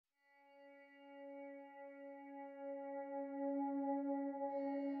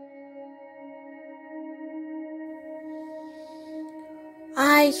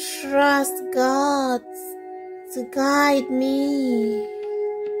I trust God to guide me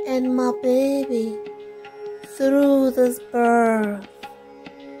and my baby through this birth.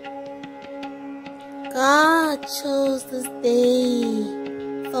 God chose this day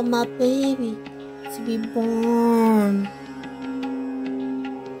for my baby to be born.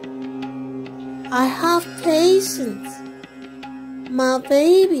 I have patience. My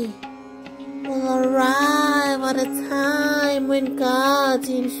baby will arrive at a time when God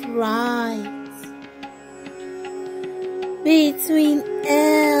deems right. Between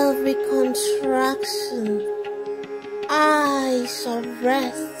every contraction, I shall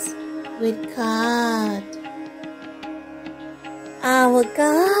rest with God. Our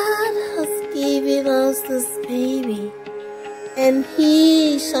God has given us this baby, and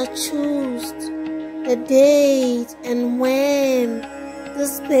He shall choose the date and when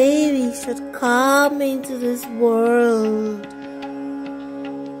this baby should come into this world.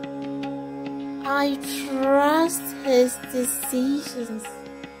 I trust His decisions.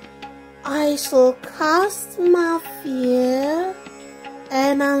 I shall cast my fear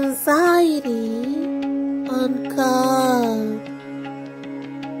and anxiety on God,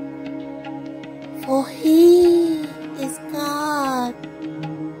 for He is God,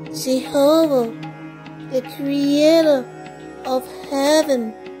 Jehovah, the Creator of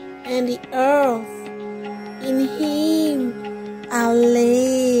heaven and the earth. In Him I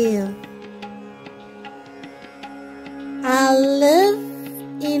live. I live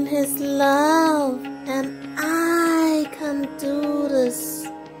in His love, and I can do this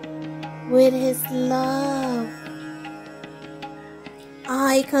with His love.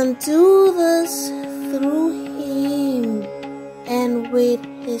 I can do this through Him and with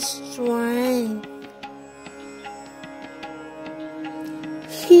His strength.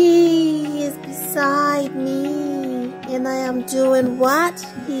 He is beside me, and I am doing what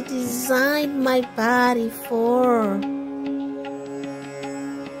He designed my body for.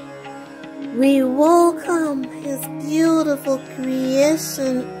 We welcome His beautiful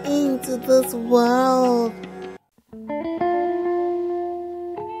creation into this world.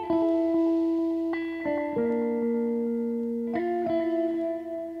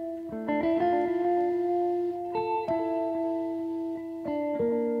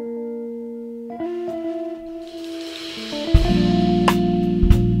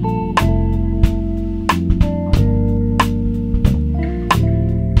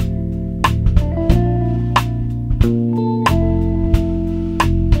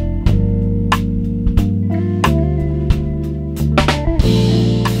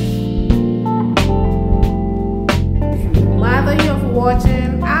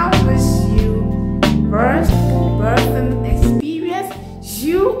 Watching, I wish you birthing experience.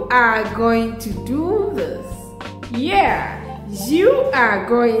 You are going to do this. Yeah, you are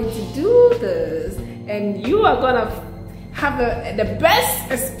going to do this, and you are gonna have the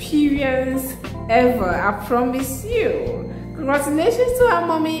best experience ever. I promise you. Congratulations to our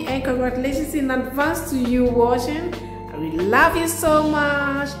mommy, and congratulations in advance to you watching. I really love you so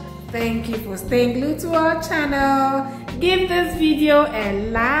much. Thank you for staying glued to our channel. Give this video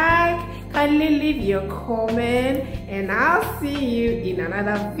a like, kindly leave your comment, and I'll see you in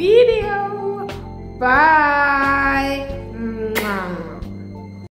another video. Bye. Mwah.